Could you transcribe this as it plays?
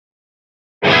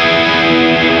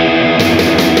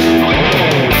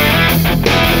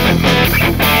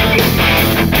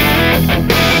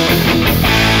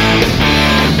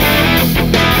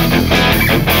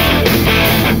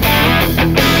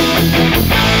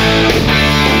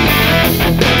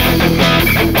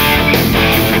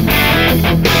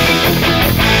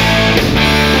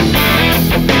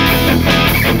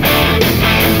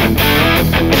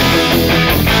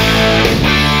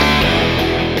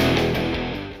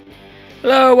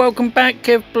Hello, welcome back.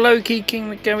 Kev Blokey,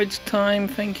 King of the Garage time.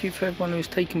 Thank you for everyone who's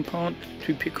taken part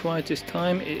to pick right this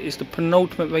time. It is the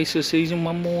penultimate race of the season.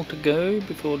 One more to go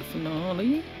before the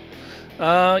finale.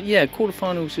 Yeah,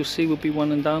 quarterfinals you'll see will be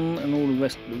one and done, and all the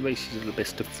rest of the races are the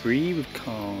best of three with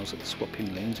cars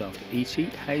swapping lanes after each heat,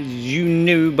 as you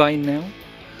knew by now.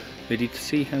 Ready to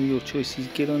see how your choices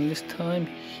get on this time?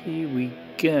 Here we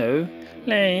go.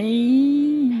 Let's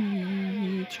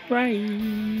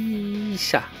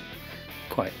race.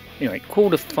 Quite. Anyway,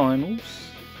 quarterfinal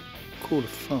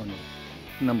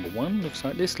number one looks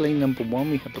like this. Lane number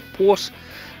one, we have the Porsche.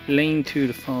 Lane 2,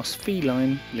 the Fast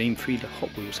Feline. Lane 3, the Hot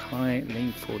Wheels High.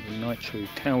 Lane 4, the Nitro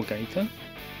Tailgater.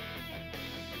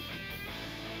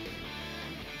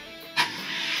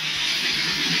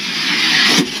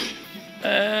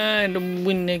 And the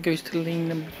win there goes to lane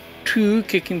number 2,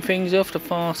 kicking things off, the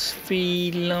Fast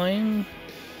Feline.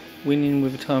 Winning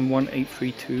with a time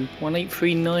 1832,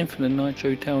 1839 for the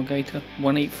Nitro Tailgater,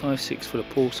 1856 for the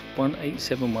Porsche,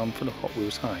 1871 for the Hot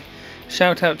Wheels High.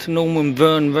 Shout out to Norman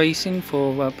Verne Racing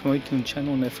for promoting the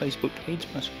channel on their Facebook page,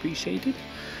 much appreciated.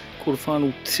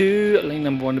 Quarterfinal 2, lane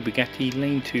number 1 the Bugatti,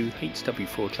 lane 2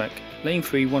 HW4 track, lane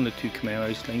 3 1 to 2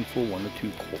 Camaros, lane 4 1 to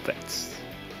 2 Corvettes.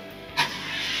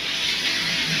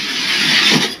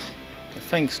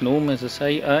 Thanks Norm, as I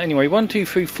say. Anyway, 1 2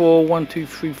 3 4, 1 2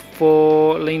 3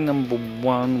 4, lane number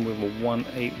 1 with a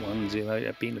 1810,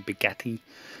 that being the Bugatti.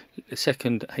 The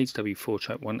second HW4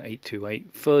 track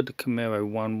 1828, third Camaro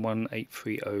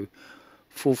 1830,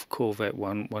 fourth Corvette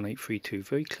 1832.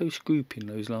 Very close group in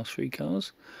those last three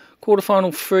cars.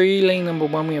 Quarterfinal 3, lane number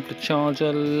 1 we have the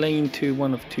Charger, lane 2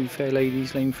 1 of 2 Fair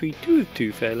Ladies, lane 3 2 of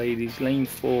 2 Fair Ladies, lane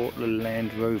 4 the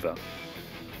Land Rover.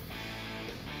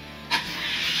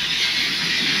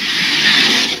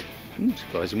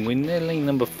 Surprising win there. Lane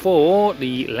number 4,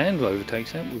 the Land Rover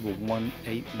takes out with a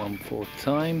 1814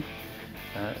 time.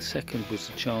 Second was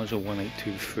the Charger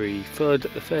 1823. Third,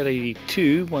 the Fair Lady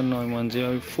 2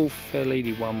 1910. Fourth, Fair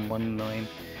Lady 1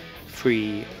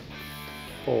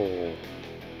 1934.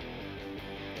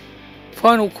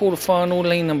 Final quarterfinal,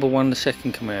 lane number 1 the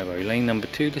second Camaro, lane number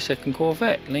 2 the second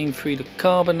Corvette, lane 3 the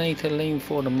Carbonator, lane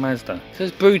 4 the Mazda. It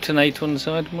says Brutinator on the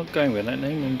side. I'm not going with that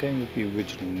name, I'm going with the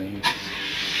original name.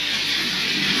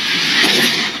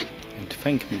 And to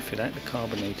thank me for that, the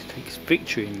Carbonator takes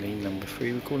victory in lane number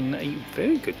 3, recording a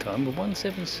very good time of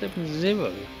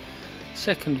 1770.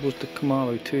 Second was the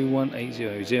Camaro 2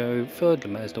 1800, third the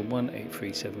Mazda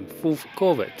 1837, fourth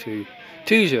Corvette 2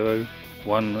 2010.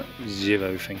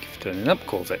 Thank you for turning up,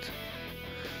 Corvette.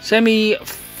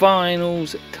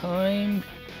 Semi-finals time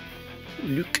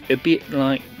look a bit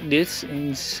like this.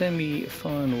 In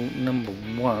semi-final number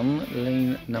 1,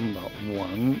 lane number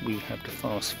 1, we have the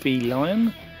Fast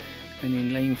Feline, and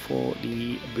in lane 4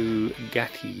 the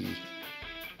Bugatti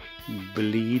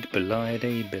Bolide,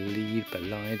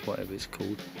 whatever it's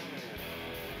called.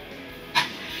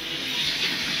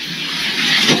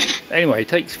 Anyway,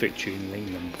 takes victory in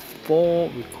lane number 4,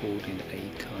 recording a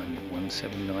time of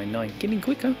 1799. Getting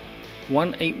quicker,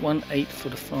 1818 for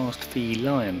the Fast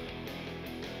Feline.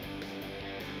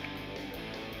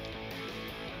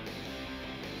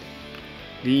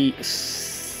 The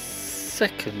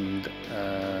second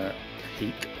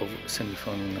heat of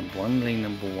semi-final number 1, lane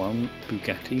number 1,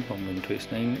 Bugatti, one win to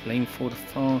its name, lane 4 the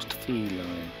Fast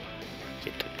Feline,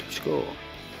 yet to score.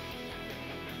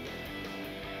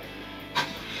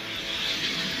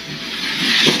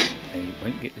 They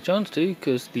won't get the chance to,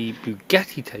 because the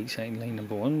Bugatti takes out in lane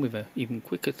number 1 with an even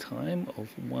quicker time of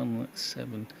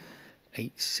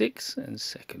 1786, and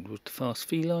second was the Fast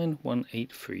Feline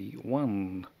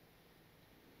 1831.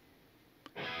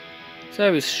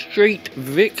 So a straight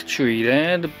victory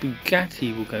there. The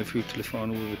Bugatti will go through to the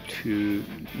final with a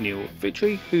 2-0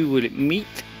 victory. Who will it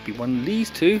meet? Be one of these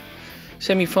two.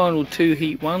 Semi-final 2,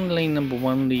 heat 1, lane number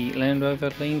 1 the Land Rover,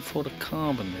 lane 4 the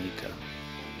Carbonator.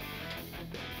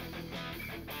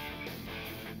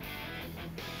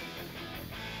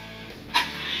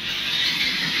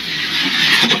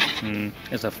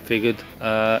 As I figured,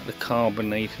 the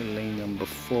Carbonator, lane number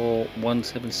 4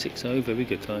 1760, very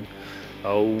good time.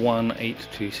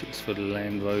 1826 for the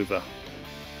Land Rover.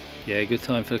 Yeah, good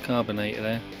time for the Carbonator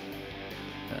there.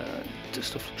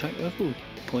 Just off the track record,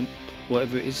 point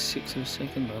whatever it is, 6 of a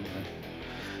second, I don't know.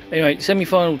 Anyway,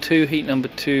 semi-final 2, heat number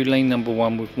 2, lane number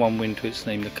 1 with 1 win to its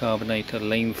name, the Carbonator,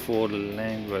 lane 4 the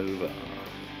Land Rover.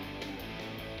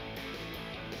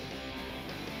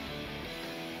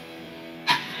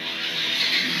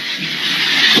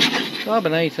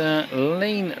 Carbonator,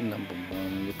 lane number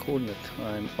 1, recording a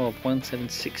time of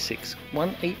 1766,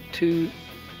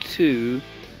 1822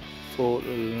 for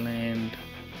Land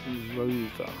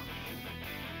Rover.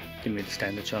 didn't really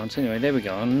stand a chance. Anyway, there we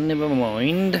go. Never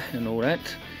mind and all that.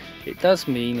 It does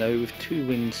mean, though, with 2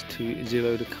 wins to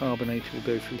 0, the Carbonator will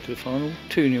go through to the final.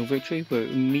 2-0 victory, where it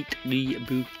will meet the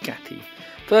Bugatti.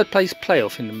 Third place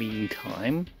playoff in the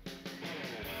meantime.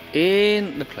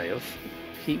 In the playoff,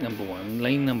 heat number 1,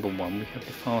 lane number 1, we have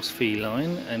the Fast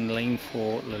Feline, and lane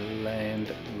 4, the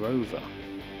Land Rover.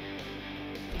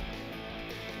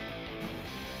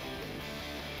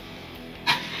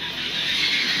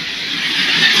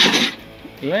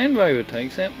 Land Rover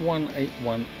takes that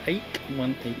 1818,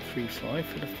 1835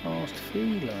 for the Fast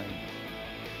Feline.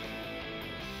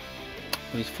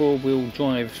 These 4-wheel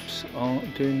drives are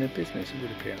doing their business, it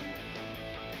would appear.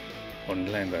 On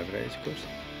the Land Rover, that is, of course.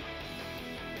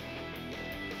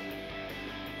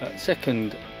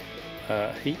 Second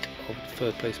heat of the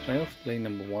third place playoff, lane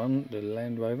number 1, the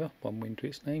Land Rover, 1 win to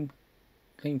its name.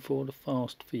 Lane 4, the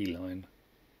Fast Feline.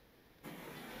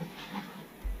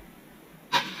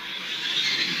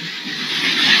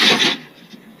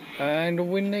 And the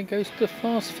win there goes to the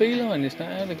Fast Feline. It's not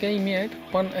out of the game yet.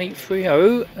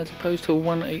 1830 as opposed to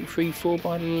 1834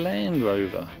 by the Land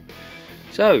Rover.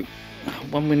 So,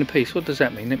 1 win apiece. What does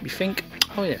that mean? Let me think.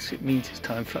 Oh yes, it means it's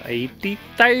time for a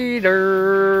decider.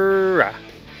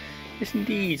 Yes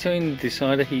indeed. So in the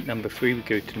decider, heat number 3, we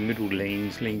go to the middle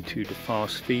lanes. Lane 2, the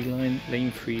Fast Feline.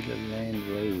 Lane 3, the Land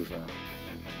Rover.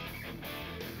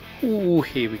 Oh,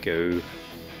 here we go.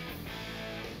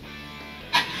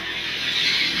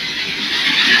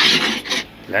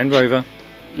 Land Rover.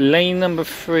 Lane number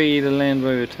 3, the Land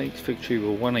Rover takes victory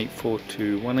with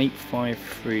 1842,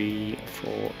 1853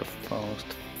 for the Fast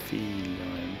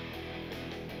Feline.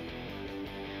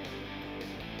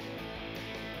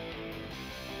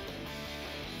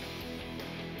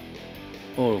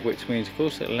 All of which means, of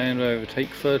course, that Land Rover take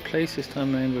third place. This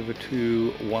time Land Rover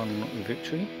 2-1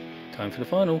 victory. Time for the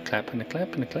final. Clap and a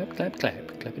clap and a clap, clap,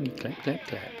 clap. Clappity clap, clap,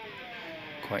 clap.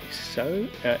 Quite so.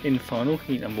 In the final,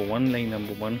 heat number 1, lane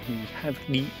number 1, we have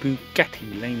the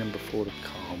Bugatti. Lane number 4, the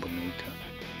Carbonator.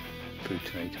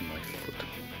 Butinator, my foot.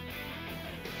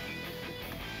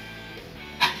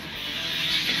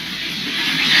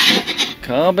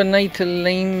 Carbonator,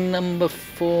 lane number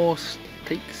 4,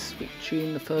 takes victory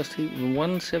in the first heat with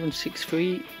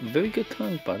 1763. Very good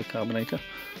times by the Carbonator.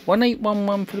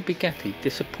 1811 for the Bugatti.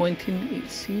 Disappointing, it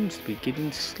seems to be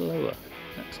getting slower.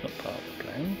 That's not part of the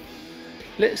plan.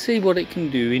 Let's see what it can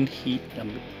do in heat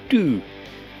number 2.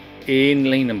 In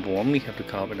lane number 1, we have the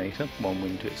Carbonator, 1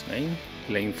 win to its name.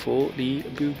 Lane 4, the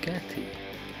Bugatti.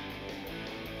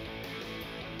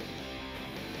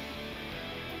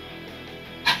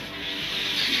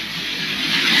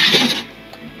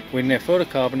 Win there for the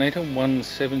Carbonator,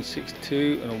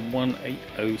 1762 and a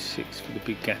 1806 for the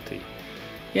Bugatti.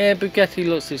 Yeah, Bugatti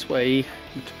lost this way,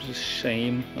 which was a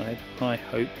shame. I had high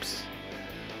hopes,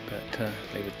 but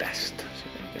they were dashed. So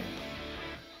there you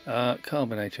go.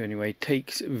 Carbonator anyway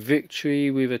takes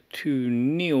victory with a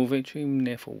 2-0 victory, and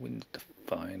therefore wins the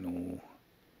final.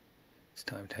 It's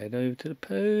time to head over to the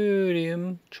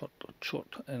podium. Trot,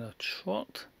 trot, and a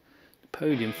trot. The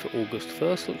podium for August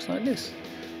 1st looks like this.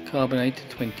 Carbonator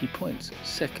 20 points.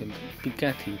 Second,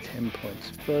 Bugatti 10 points.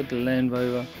 Third, the Land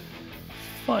Rover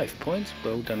 5 points.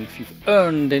 Well done if you've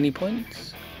earned any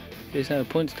points. Here's how the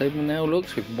points table now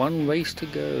looks with 1 race to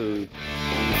go.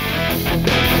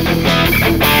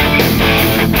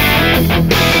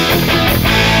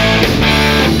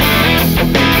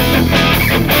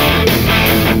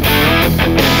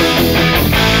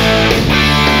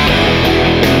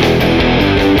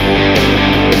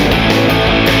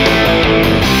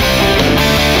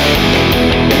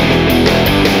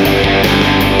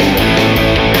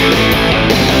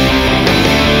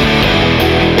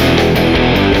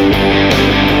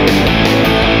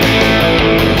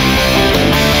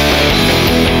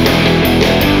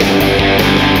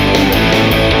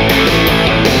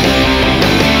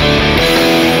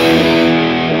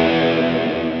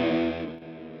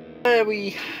 There we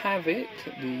have it.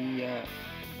 The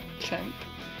champ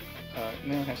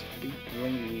now has to beat the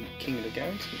reigning king of the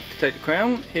garage to take the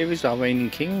crown. Here is our reigning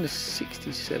king, the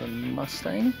 67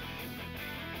 Mustang.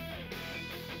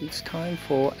 It's time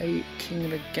for a King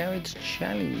of the Garage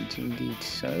challenge, indeed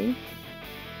so.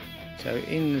 So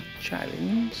in the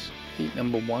challenge, heat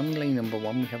number 1, lane number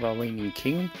 1, we have our reigning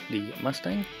king, the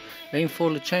Mustang. Lane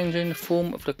 4, the challenger in the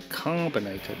form of the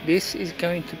Carbonator. This is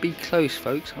going to be close,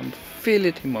 folks. I'm feeling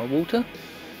it in my water.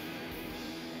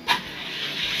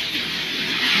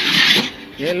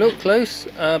 Yeah, look close,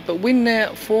 but win there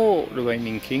for the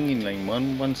reigning king in lane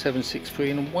 1,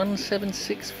 1763 and a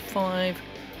 1765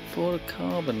 for the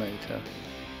Carbonator.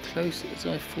 Close as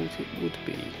I thought it would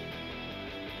be.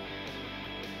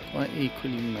 quite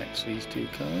equally match these two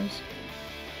cars.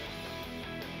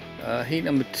 Heat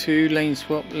number 2, lane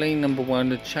swap. Lane number 1,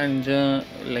 the Challenger.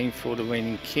 Lane 4, the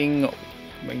Reigning King.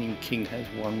 Reigning King has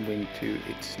 1 win to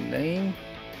its name.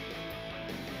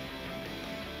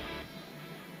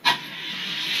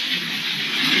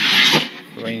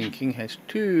 Reigning King has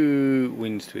 2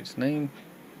 wins to its name.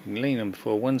 In lane number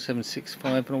 4,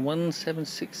 1765 and a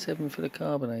 1767 for the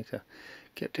Carbonator.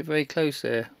 Kept it very close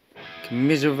there.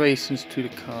 Commiserations to the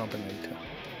Carbonator.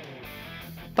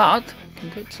 But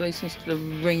congratulations to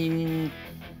the Reigning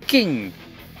King,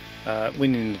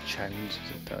 winning the challenge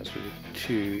as it does with a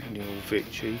 2-0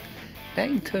 victory. That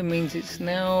in turn means it's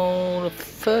now the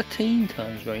 13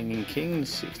 times Reigning King, the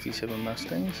 67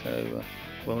 Mustang. So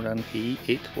well done,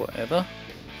 it, whatever.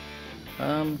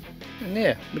 And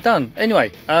yeah, we're done.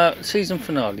 Anyway, season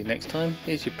finale next time.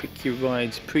 Here's your Pick Your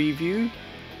Rides preview.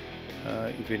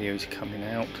 Your video is coming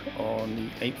out on the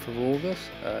 8th of August.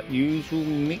 Usual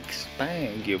mixed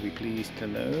bag, you'll be pleased to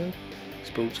know.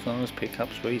 Sports cars,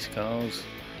 pickups, race cars,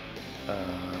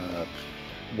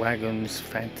 wagons,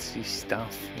 fancy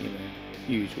stuff, you know,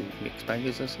 usual mixed bag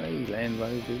as I say. Land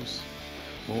Rovers,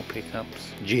 more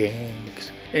pickups,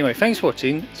 Jags. Anyway, thanks for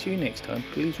watching. See you next time.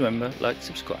 Please remember, like,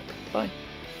 subscribe. Bye.